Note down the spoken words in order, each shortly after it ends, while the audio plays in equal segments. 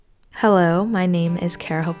Hello, my name is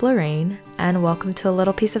Cara-Hope Lorraine, and welcome to A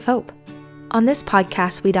Little Piece of Hope. On this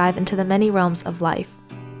podcast, we dive into the many realms of life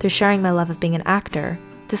through sharing my love of being an actor,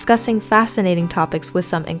 discussing fascinating topics with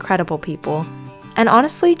some incredible people, and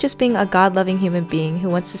honestly, just being a God-loving human being who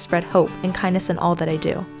wants to spread hope and kindness in all that I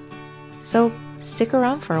do. So, stick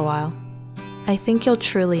around for a while. I think you'll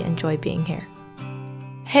truly enjoy being here.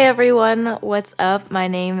 Hey everyone, what's up? My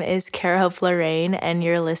name is Cara-Hope Lorraine, and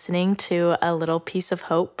you're listening to A Little Piece of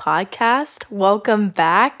Hope podcast. Welcome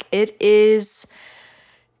back. It's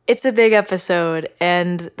a big episode,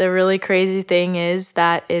 and the really crazy thing is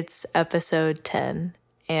that it's episode 10,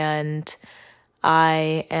 and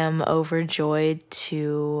I am overjoyed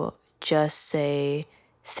to just say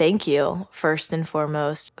thank you, first and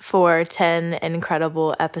foremost, for 10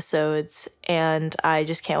 incredible episodes, and I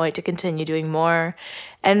just can't wait to continue doing more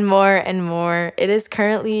and more and more. It is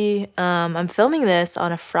currently, I'm filming this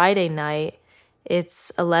on a Friday night. It's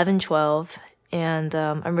 11:12, and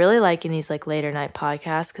I'm really liking these later night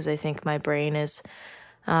podcasts because I think my brain is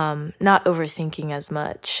not overthinking as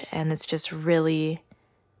much, and it's just really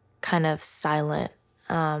kind of silent.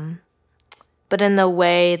 But in the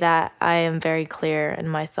way that I am very clear in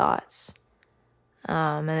my thoughts,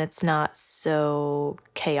 and it's not so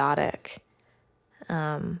chaotic.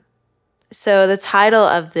 So the title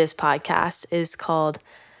of this podcast is called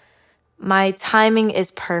My Timing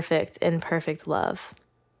is Perfect in Perfect Love.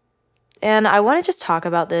 And I want to just talk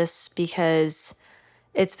about this because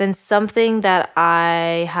it's been something that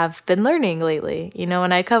I have been learning lately. You know,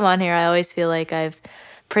 when I come on here, I always feel like I'm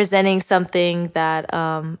presenting something that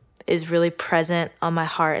is really present on my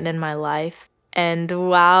heart and in my life. And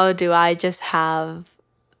wow, do I just have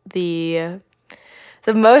the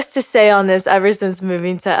most to say on this ever since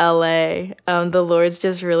moving to LA. The Lord's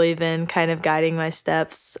just really been kind of guiding my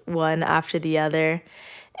steps one after the other.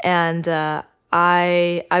 And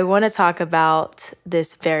I want to talk about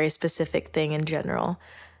this very specific thing in general.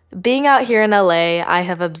 Being out here in LA, I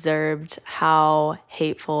have observed how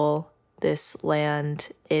hateful this land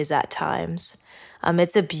is at times.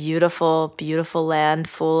 It's a beautiful, beautiful land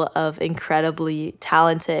full of incredibly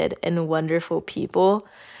talented and wonderful people.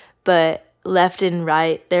 But left and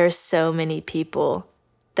right, there are so many people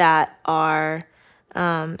that are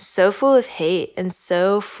so full of hate and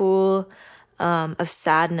so full of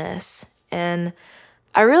sadness. And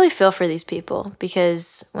I really feel for these people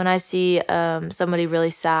because when I see somebody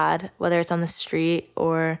really sad, whether it's on the street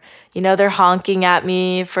or, they're honking at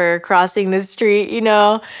me for crossing the street,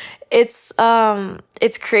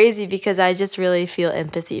 it's crazy because I just really feel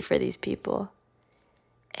empathy for these people.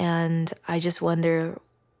 And I just wonder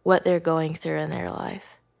what they're going through in their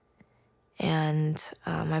life. And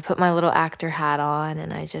I put my little actor hat on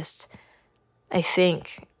and I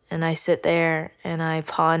think, and I sit there and I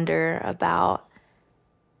ponder about,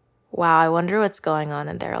 wow, I wonder what's going on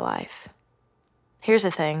in their life. Here's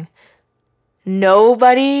the thing.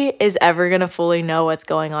 Nobody is ever going to fully know what's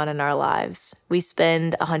going on in our lives. We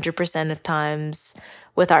spend 100% of times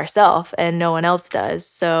with ourselves and no one else does.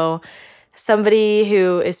 So somebody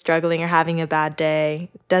who is struggling or having a bad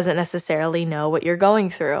day doesn't necessarily know what you're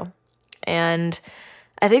going through. And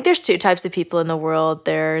I think there's two types of people in the world.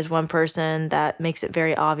 There's one person that makes it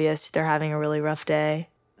very obvious they're having a really rough day.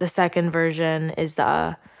 The second version is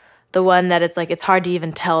the one that it's hard to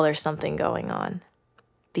even tell there's something going on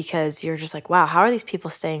because you're just like, wow, how are these people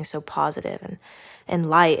staying so positive and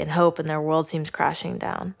light and hope and their world seems crashing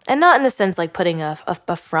down? And not in the sense putting a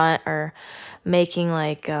front or making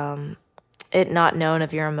it not known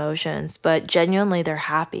of your emotions, but genuinely they're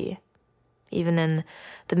happy, even in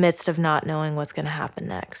the midst of not knowing what's going to happen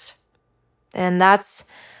next. And that's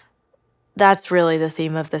really the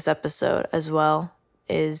theme of this episode as well,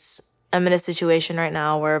 is I'm in a situation right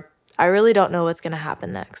now where I really don't know what's going to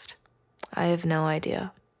happen next. I have no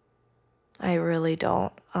idea. I really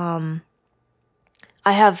don't. I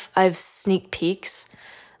have sneak peeks.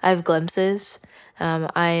 I have glimpses.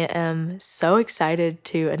 I am so excited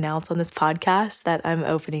to announce on this podcast that I'm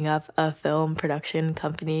opening up a film production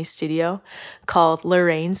company studio called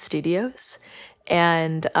Lorraine Studios.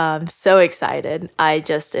 And I'm so excited. I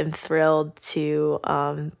just am thrilled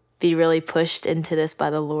to be really pushed into this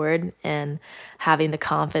by the Lord and having the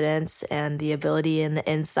confidence and the ability and the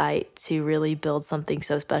insight to really build something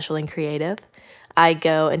so special and creative. I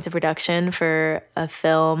go into production for a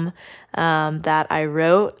film that I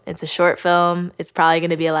wrote. It's a short film. It's probably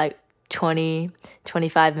going to be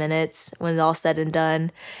 20-25 minutes when it's all said and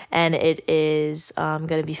done. And it is going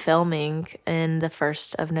to be filming in the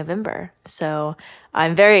 1st of November. So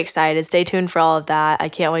I'm very excited. Stay tuned for all of that. I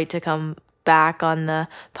can't wait to come back on the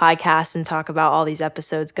podcast and talk about all these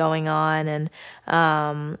episodes going on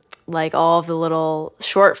and like all of the little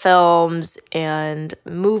short films and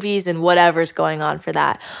movies and whatever's going on for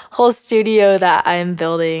that whole studio that I'm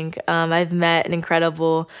building. I've met an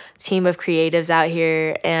incredible team of creatives out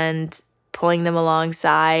here, and pulling them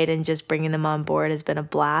alongside and just bringing them on board has been a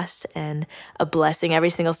blast and a blessing every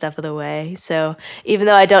single step of the way. So even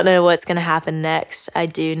though I don't know what's going to happen next, I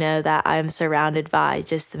do know that I'm surrounded by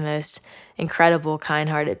just the most incredible,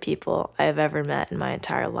 kind-hearted people I've ever met in my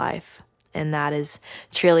entire life. And that is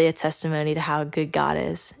truly a testimony to how good God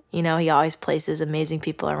is. You know, he always places amazing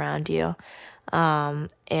people around you.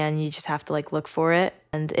 And you just have to like look for it.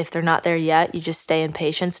 And if they're not there yet, you just stay in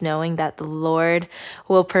patience, knowing that the Lord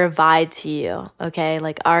will provide to you. Okay.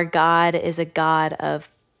 Like our God is a God of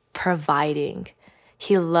providing.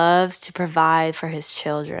 He loves to provide for his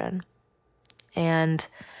children. And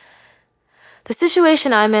the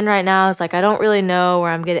situation I'm in right now is like, I don't really know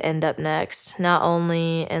where I'm going to end up next. Not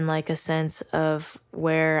only in like a sense of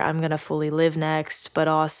where I'm going to fully live next, but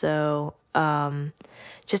also,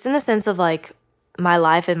 just in the sense of like my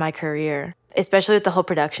life and my career, especially with the whole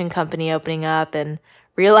production company opening up and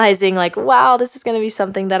realizing like, wow, this is going to be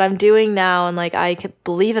something that I'm doing now. And like, I could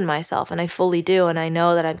believe in myself, and I fully do. And I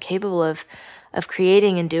know that I'm capable of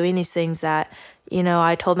creating and doing these things that, you know,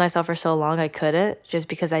 I told myself for so long I couldn't, just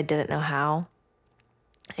because I didn't know how.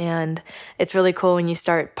 And it's really cool when you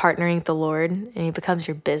start partnering with the Lord and he becomes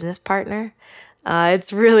your business partner.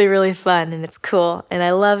 It's really, really fun, and it's cool, and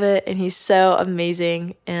I love it, and he's so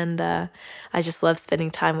amazing, and I just love spending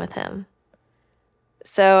time with him.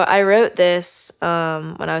 So I wrote this when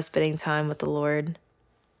I was spending time with the Lord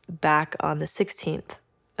back on the 16th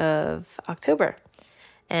of October.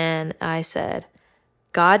 And I said,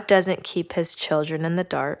 God doesn't keep his children in the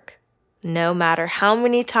dark. No matter how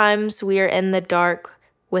many times we are in the dark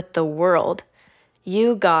with the world,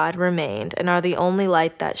 you, God, remained and are the only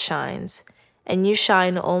light that shines. And you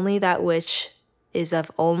shine only that which is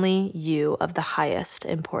of only you of the highest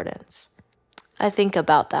importance. I think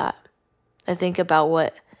about that. I think about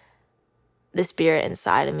what the spirit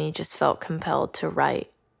inside of me just felt compelled to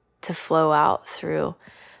write, to flow out through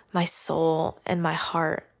my soul and my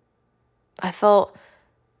heart. I felt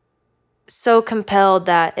so compelled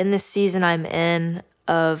that in this season I'm in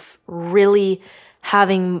of really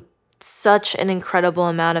having such an incredible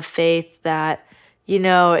amount of faith that, you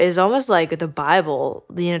know, is almost like the Bible,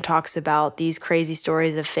 you know, talks about these crazy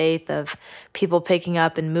stories of faith of people picking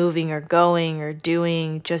up and moving or going or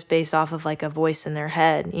doing just based off of like a voice in their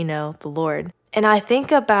head, you know, the Lord. And I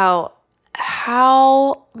think about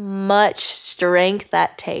how much strength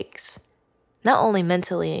that takes, not only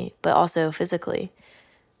mentally, but also physically.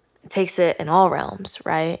 It takes it in all realms,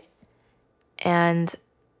 right? And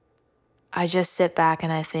I just sit back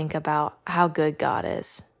and I think about how good God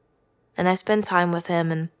is. And I spend time with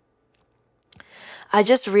him, and I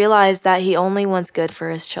just realize that he only wants good for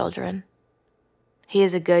his children. He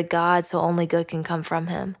is a good God, so only good can come from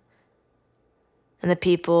him. And the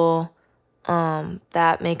people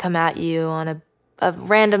that may come at you on a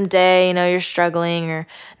random day, you know, you're struggling or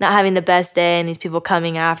not having the best day, and these people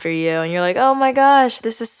coming after you, and you're like, oh my gosh,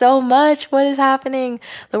 this is so much. What is happening?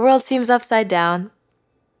 The world seems upside down.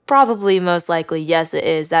 Probably, most likely, yes, it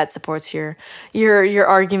is. That supports your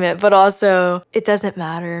argument, but also it doesn't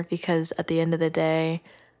matter, because at the end of the day,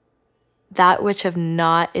 that which of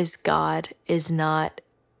not is God is not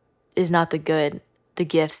the good, the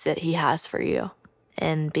gifts that he has for you.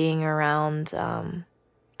 And being around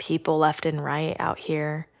people left and right out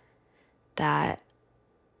here that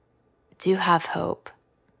do have hope,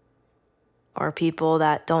 or people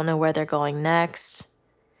that don't know where they're going next,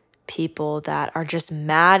 people that are just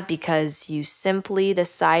mad because you simply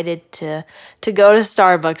decided to go to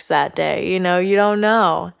Starbucks that day. You know, you don't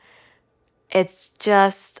know. It's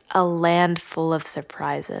just a land full of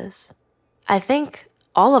surprises. I think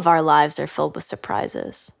all of our lives are filled with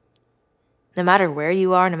surprises. No matter where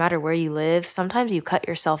you are, no matter where you live, sometimes you cut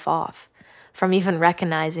yourself off from even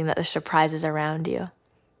recognizing that there's surprises around you.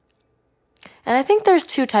 And I think there's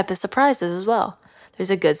two types of surprises as well.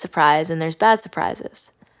 There's a good surprise and there's bad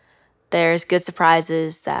surprises. There's good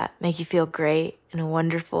surprises that make you feel great and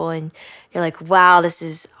wonderful, and you're like, wow, this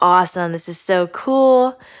is awesome. This is so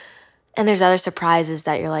cool. And there's other surprises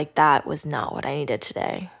that you're like, that was not what I needed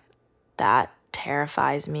today. That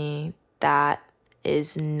terrifies me. That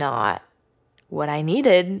is not what I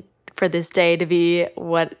needed for this day to be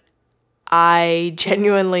what I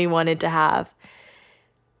genuinely wanted to have.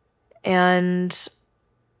 And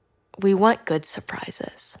we want good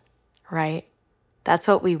surprises, right? That's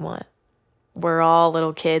what we want. We're all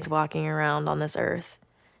little kids walking around on this earth.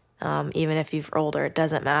 Even if you're older, it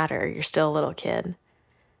doesn't matter. You're still a little kid.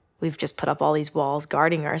 we've just put up all these walls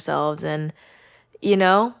guarding ourselves. And, you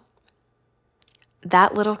know,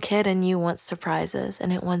 that little kid in you wants surprises,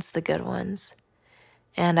 and it wants the good ones.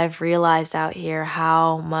 And I've realized out here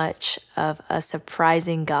how much of a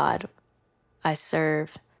surprising God I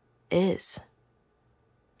serve is.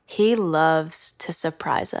 He loves to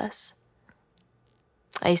surprise us.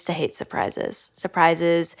 I used to hate surprises.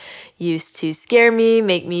 Surprises used to scare me,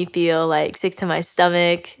 make me feel like sick to my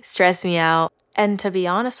stomach, stress me out. And to be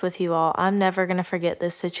honest with you all, I'm never going to forget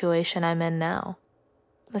this situation I'm in now.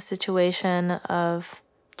 The situation of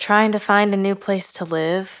trying to find a new place to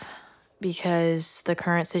live, because the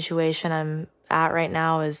current situation I'm at right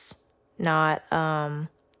now is not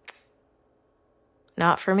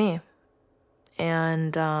for me.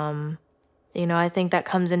 And, I think that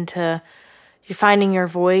comes into you're finding your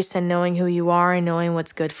voice and knowing who you are and knowing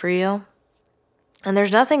what's good for you. And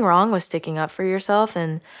there's nothing wrong with sticking up for yourself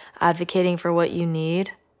and advocating for what you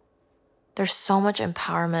need. There's so much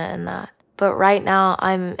empowerment in that. But right now,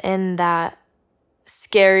 I'm in that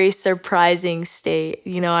scary, surprising state.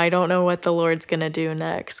 I don't know what the Lord's going to do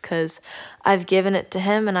next, because I've given it to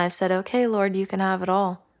him and I've said, okay, Lord, you can have it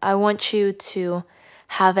all. I want you to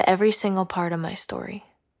have every single part of my story.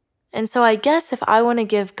 And so I guess if I want to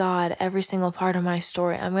give God every single part of my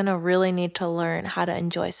story, I'm going to really need to learn how to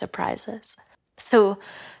enjoy surprises. So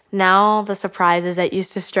now the surprises that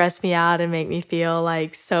used to stress me out and make me feel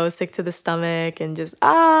like so sick to the stomach and just,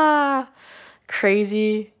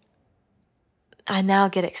 crazy, I now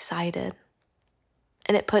get excited.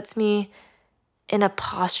 And it puts me in a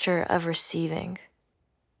posture of receiving.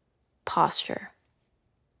 Posture.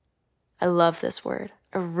 I love this word.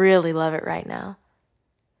 I really love it right now.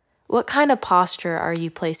 What kind of posture are you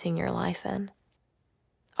placing your life in?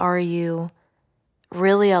 Are you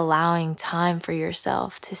really allowing time for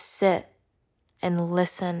yourself to sit and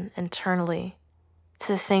listen internally to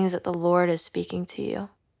the things that the Lord is speaking to you?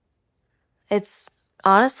 It's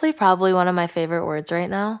honestly probably one of my favorite words right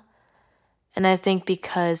now. And I think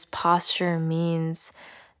because posture means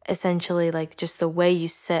essentially like just the way you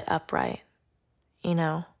sit upright,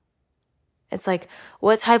 It's like,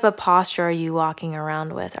 what type of posture are you walking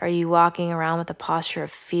around with? Are you walking around with a posture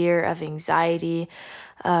of fear, of anxiety,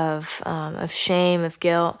 of shame, of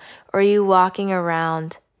guilt? Or are you walking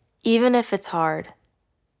around, even if it's hard,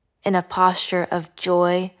 in a posture of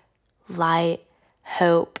joy, light,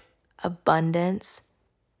 hope, abundance?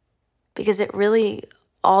 Because it really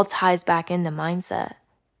all ties back into mindset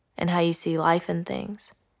and how you see life and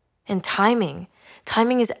things. And timing.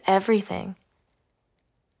 Timing is everything.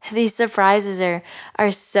 These surprises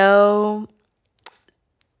are so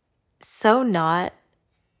not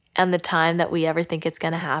on the time that we ever think it's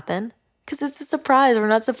going to happen. Because it's a surprise. We're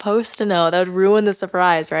not supposed to know. That would ruin the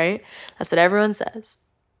surprise, right? That's what everyone says.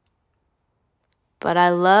 But I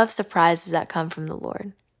love surprises that come from the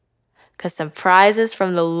Lord. Because surprises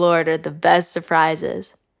from the Lord are the best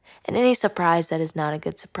surprises. And any surprise that is not a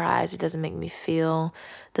good surprise, or doesn't make me feel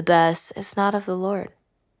the best, it's not of the Lord.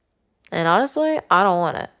 And honestly, I don't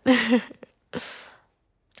want it.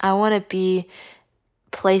 I want to be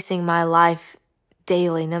placing my life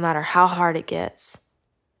daily, no matter how hard it gets,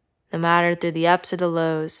 no matter through the ups or the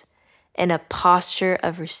lows, in a posture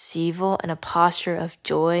of receival, in a posture of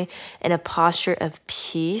joy, in a posture of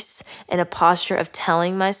peace, in a posture of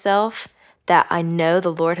telling myself that I know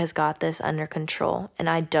the Lord has got this under control, and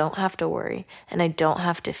I don't have to worry, and I don't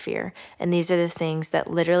have to fear. And these are the things that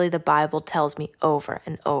literally the Bible tells me over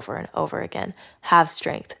and over and over again. Have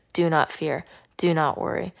strength, do not fear, do not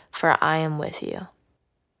worry, for I am with you.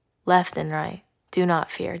 Left and right, do not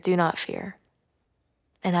fear, do not fear.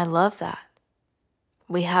 And I love that.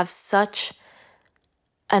 We have such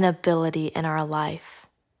an ability in our life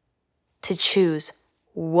to choose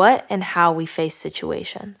what and how we face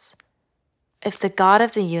situations. If the God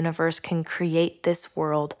of the universe can create this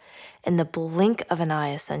world in the blink of an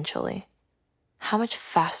eye, essentially, how much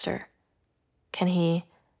faster can he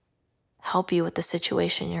help you with the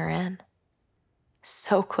situation you're in?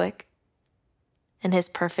 So quick, in his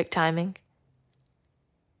perfect timing.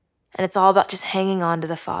 And it's all about just hanging on to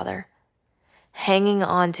the Father, hanging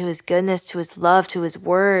on to his goodness, to his love, to his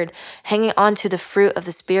word, hanging on to the fruit of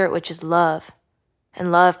the Spirit, which is love. And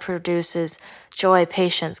love produces joy,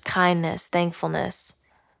 patience, kindness, thankfulness,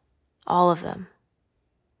 all of them.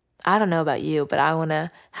 I don't know about you, but I want to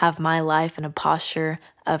have my life in a posture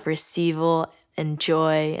of receival and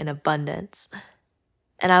joy and abundance.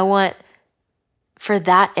 And I want for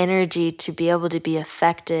that energy to be able to be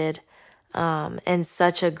affected in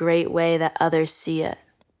such a great way that others see it.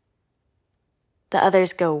 That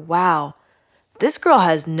others go, wow, this girl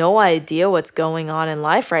has no idea what's going on in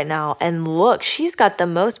life right now. And look, she's got the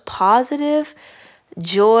most positive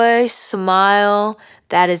joy, smile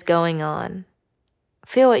that is going on.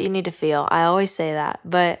 Feel what you need to feel. I always say that.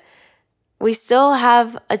 But we still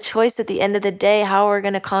have a choice at the end of the day how we're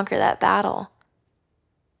going to conquer that battle.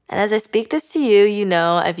 And as I speak this to you, you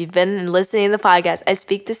know, if you've been listening to the podcast, I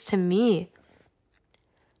speak this to me.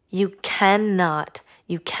 You cannot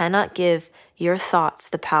give your thoughts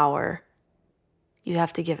the power. You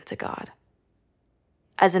have to give it to God.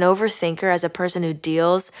 As an overthinker, as a person who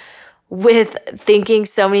deals with thinking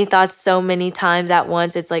so many thoughts so many times at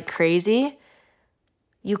once, it's like crazy.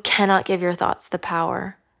 You cannot give your thoughts the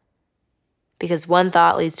power. Because one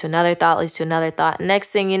thought leads to another thought, leads to another thought.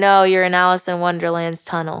 Next thing you know, you're in Alice in Wonderland's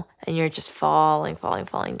tunnel and you're just falling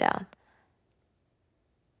down.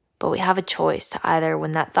 But we have a choice to either,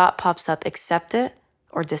 when that thought pops up, accept it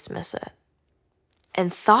or dismiss it.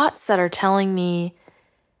 And thoughts that are telling me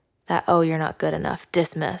that, oh, you're not good enough,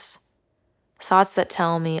 dismiss. Thoughts that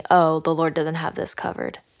tell me, oh, the Lord doesn't have this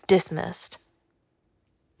covered, dismissed.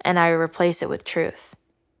 And I replace it with truth.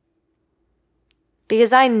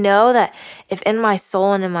 Because I know that if in my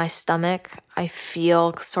soul and in my stomach, I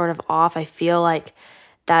feel sort of off, I feel like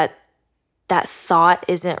that thought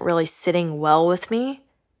isn't really sitting well with me,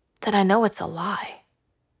 then I know it's a lie.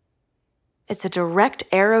 It's a direct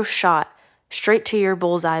arrow shot straight to your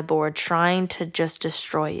bullseye board trying to just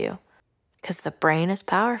destroy you. Because the brain is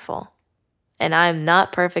powerful. And I'm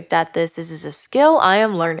not perfect at this. This is a skill I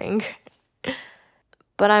am learning.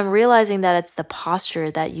 But I'm realizing that it's the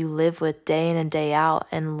posture that you live with day in and day out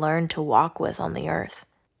and learn to walk with on the earth.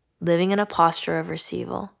 Living in a posture of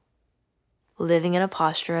receival. Living in a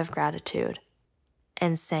posture of gratitude.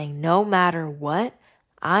 And saying, no matter what,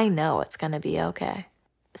 I know it's going to be okay.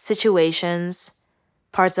 Situations,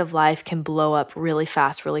 parts of life can blow up really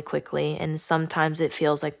fast, really quickly. And sometimes it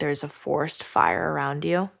feels like there's a forced fire around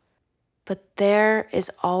you. But there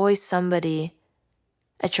is always somebody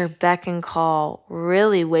at your beck and call,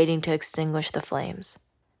 really waiting to extinguish the flames.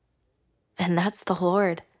 And that's the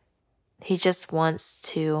Lord. He just wants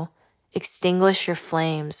to extinguish your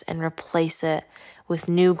flames and replace it with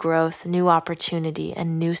new growth, new opportunity,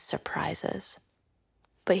 and new surprises.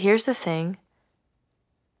 But here's the thing.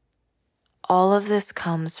 All of this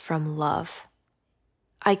comes from love.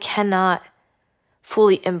 I cannot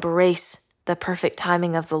fully embrace the perfect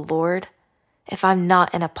timing of the Lord if I'm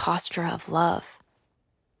not in a posture of love.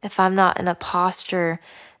 If I'm not in a posture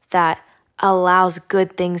that allows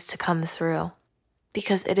good things to come through.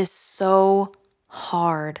 Because it is so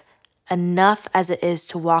hard, enough as it is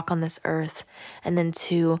to walk on this earth and then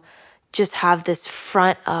to just have this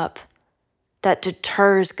front up that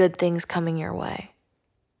deters good things coming your way.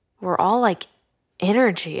 We're all like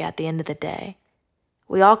energy at the end of the day.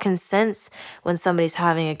 We all can sense when somebody's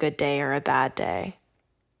having a good day or a bad day.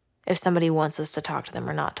 If somebody wants us to talk to them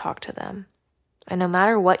or not talk to them. And no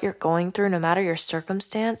matter what you're going through, no matter your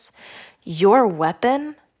circumstance, your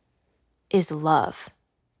weapon is love.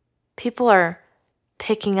 People are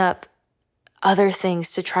picking up other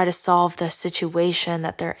things to try to solve the situation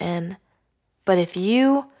that they're in. But if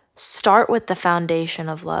you start with the foundation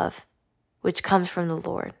of love, which comes from the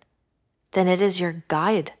Lord, then it is your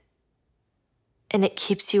guide. And it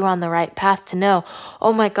keeps you on the right path to know,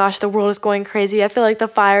 oh my gosh, the world is going crazy. I feel like the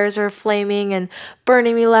fires are flaming and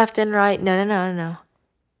burning me left and right. No.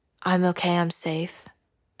 I'm okay, I'm safe.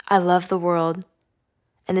 I love the world.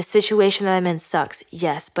 And the situation that I'm in sucks,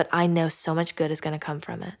 yes, but I know so much good is going to come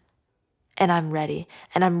from it. And I'm ready.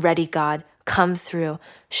 And I'm ready, God. Come through.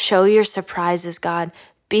 Show your surprises, God.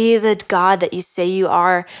 Be the God that you say you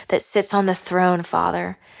are, that sits on the throne,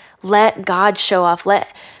 Father. Let God show off.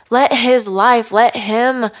 Let his life, let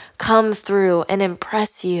him come through and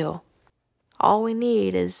impress you. All we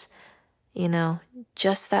need is,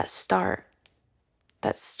 just that start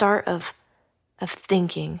of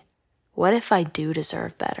thinking, what if I do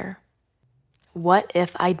deserve better? What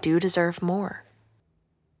if I do deserve more?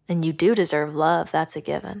 And you do deserve love, that's a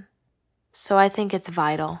given. So I think it's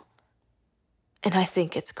vital, and I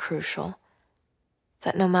think it's crucial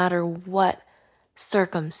that no matter what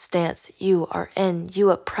circumstance you are in,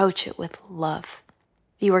 you approach it with love.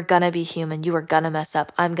 You are gonna be human. You are gonna mess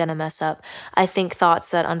up. I'm gonna mess up. I think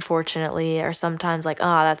thoughts that unfortunately are sometimes like,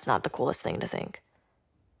 that's not the coolest thing to think.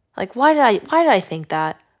 Like, why did I think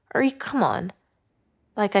that? Or come on.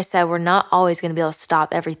 Like I said, we're not always gonna be able to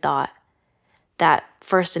stop every thought that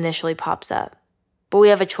first initially pops up. But we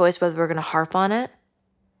have a choice whether we're gonna harp on it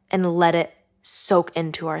and let it soak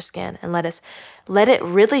into our skin and let it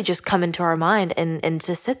really just come into our mind and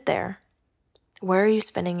to sit there. Where are you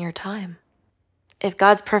spending your time? if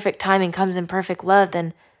God's perfect timing comes in perfect love,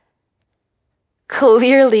 then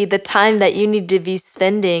clearly the time that you need to be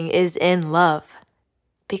spending is in love,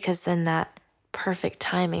 because then that perfect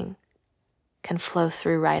timing can flow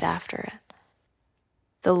through right after it.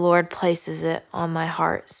 The Lord places it on my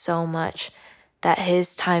heart so much that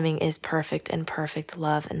his timing is perfect and perfect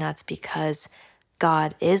love, and that's because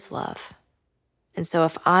God is love. And so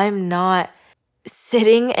if I'm not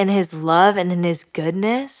sitting in his love and in his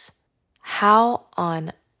goodness, how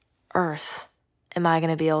on earth am I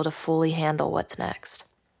going to be able to fully handle what's next?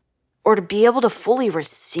 Or to be able to fully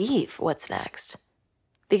receive what's next?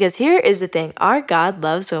 Because here is the thing, our God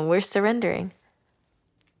loves when we're surrendering.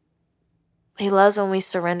 He loves when we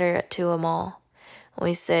surrender it to him all. When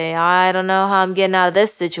we say, I don't know how I'm getting out of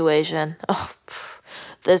this situation. Oh,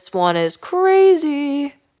 this one is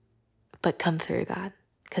crazy. But come through, God,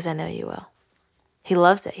 because I know you will. He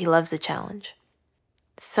loves it. He loves the challenge.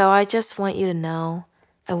 So I just want you to know,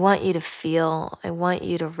 I want you to feel, I want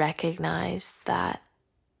you to recognize that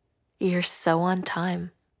you're so on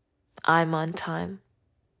time. I'm on time.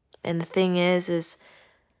 And the thing is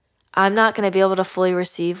I'm not going to be able to fully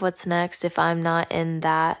receive what's next if I'm not in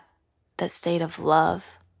that state of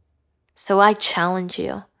love. So I challenge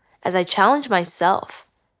you, as I challenge myself,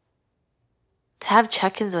 to have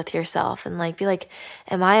check-ins with yourself and be like,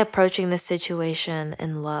 am I approaching this situation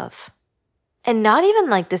in love? And not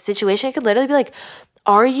even the situation, it could literally be like,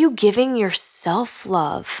 are you giving yourself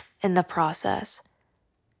love in the process?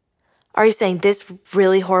 Are you saying this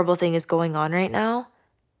really horrible thing is going on right now?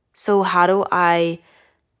 So how do I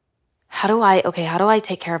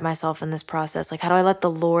take care of myself in this process? How do I let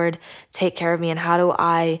the Lord take care of me? And how do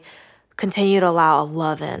I continue to allow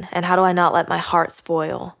love in? And how do I not let my heart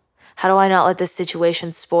spoil? How do I not let this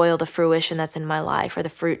situation spoil the fruition that's in my life or the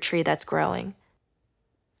fruit tree that's growing?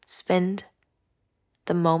 Spend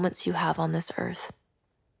the moments you have on this earth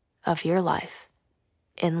of your life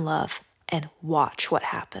in love and watch what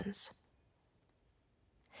happens.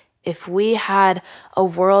 If we had a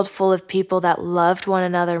world full of people that loved one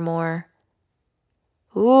another more,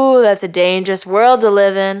 ooh, that's a dangerous world to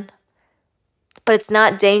live in. But it's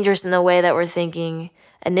not dangerous in the way that we're thinking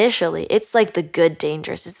initially. It's the good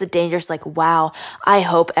dangerous. It's the dangerous wow, I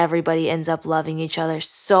hope everybody ends up loving each other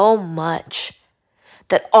so much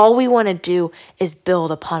that all we want to do is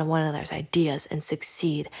build upon one another's ideas and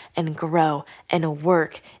succeed and grow and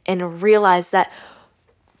work and realize that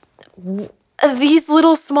these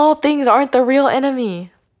little small things aren't the real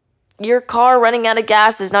enemy. Your car running out of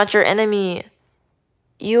gas is not your enemy.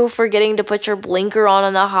 You forgetting to put your blinker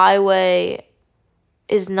on the highway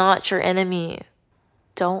is not your enemy.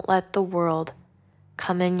 Don't let the world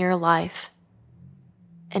come in your life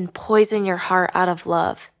and poison your heart out of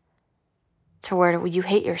love to where you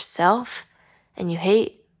hate yourself and you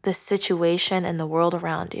hate the situation and the world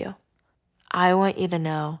around you. I want you to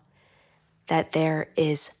know that there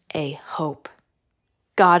is a hope.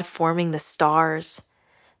 God forming the stars,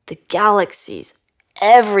 the galaxies,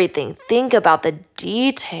 everything. Think about the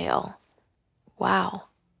detail. Wow.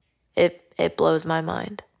 It blows my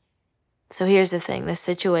mind. So here's the thing, the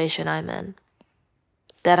situation I'm in,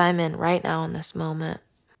 that I'm in right now in this moment.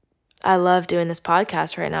 I love doing this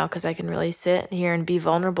podcast right now because I can really sit here and be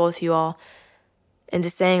vulnerable with you all and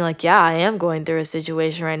just saying yeah, I am going through a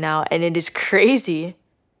situation right now and it is crazy.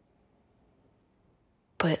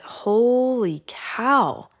 But holy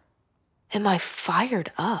cow, am I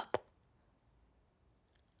fired up?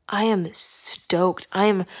 I am stoked. I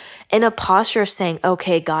am in a posture of saying,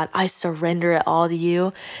 okay, God, I surrender it all to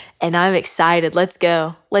you and I'm excited. Let's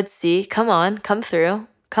go. Let's see. Come on, come through.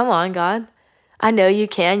 Come on, God. I know you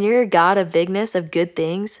can. You're a God of bigness, of good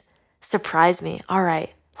things. Surprise me. All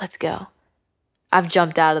right, let's go. I've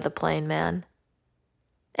jumped out of the plane, man.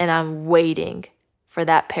 And I'm waiting for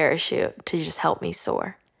that parachute to just help me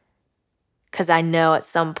soar. Because I know at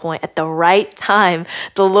some point, at the right time,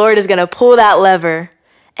 the Lord is going to pull that lever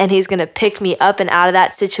and he's going to pick me up and out of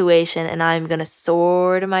that situation and I'm going to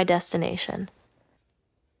soar to my destination.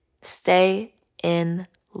 Stay in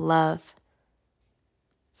love.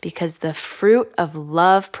 Because the fruit of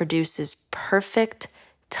love produces perfect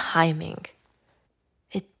timing.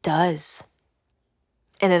 It does.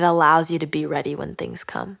 And it allows you to be ready when things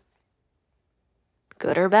come.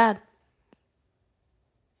 Good or bad.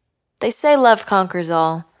 They say love conquers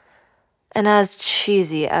all. And as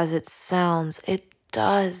cheesy as it sounds, it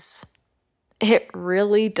does. It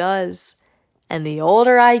really does. And the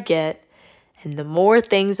older I get, and the more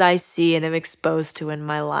things I see and am exposed to in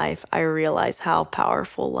my life, I realize how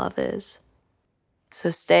powerful love is.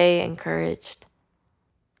 So stay encouraged.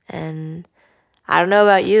 And I don't know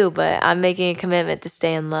about you, but I'm making a commitment to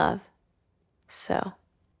stay in love. So,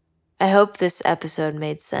 I hope this episode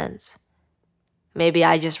made sense. Maybe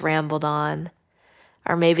I just rambled on,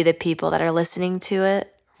 or maybe the people that are listening to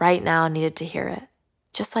it right now needed to hear it,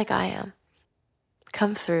 just like I am.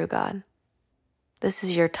 Come through, God. This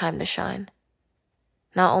is your time to shine.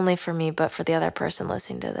 Not only for me, but for the other person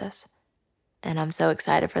listening to this. And I'm so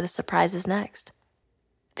excited for the surprises next,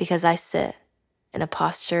 because I sit in a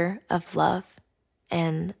posture of love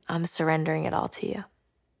and I'm surrendering it all to you.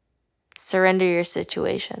 Surrender your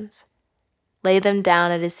situations. Lay them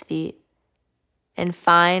down at his feet and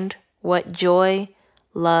find what joy,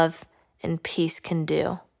 love, and peace can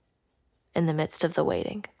do in the midst of the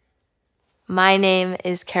waiting. My name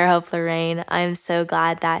is Cara-Hope Lorraine. I'm so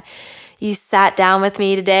glad that you sat down with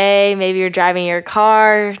me today. Maybe you're driving your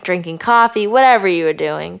car, drinking coffee, whatever you were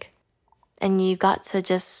doing, and you got to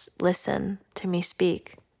just listen to me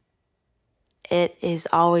speak. It is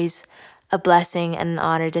always a blessing and an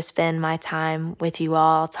honor to spend my time with you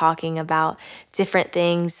all talking about different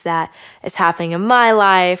things that is happening in my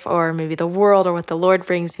life or maybe the world or what the Lord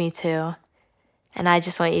brings me to. And I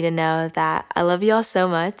just want you to know that I love you all so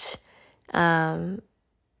much. You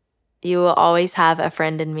will always have a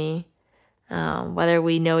friend in me, whether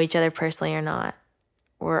we know each other personally or not.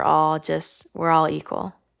 We're all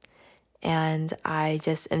equal. And I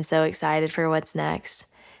just am so excited for what's next.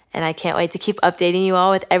 And I can't wait to keep updating you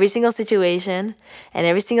all with every single situation and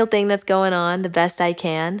every single thing that's going on the best I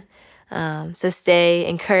can. So stay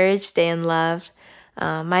encouraged, stay in love.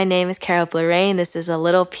 My name is Cara-Hope Lorraine. This is A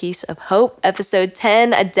Little Piece of Hope, episode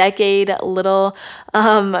 10, a decade,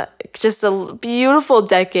 just a beautiful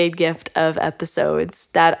decade gift of episodes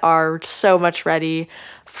that are so much ready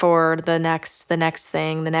for the next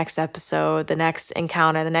thing, the next episode, the next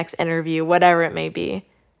encounter, the next interview, whatever it may be.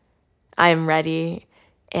 I am ready,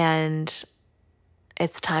 and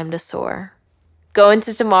it's time to soar. Go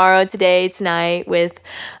into tomorrow, today, tonight with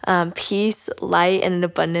peace, light, and an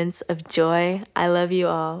abundance of joy. I love you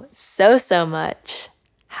all so, so much.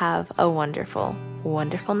 Have a wonderful,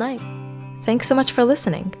 wonderful night. Thanks so much for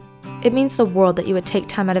listening. It means the world that you would take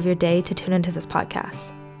time out of your day to tune into this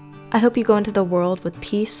podcast. I hope you go into the world with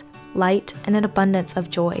peace, light, and an abundance of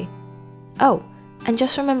joy. Oh, and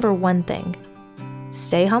just remember one thing.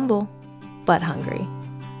 Stay humble, but hungry.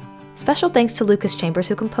 Special thanks to Lucas Chambers,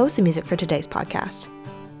 who composed the music for today's podcast.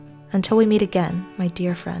 Until we meet again, my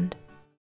dear friend.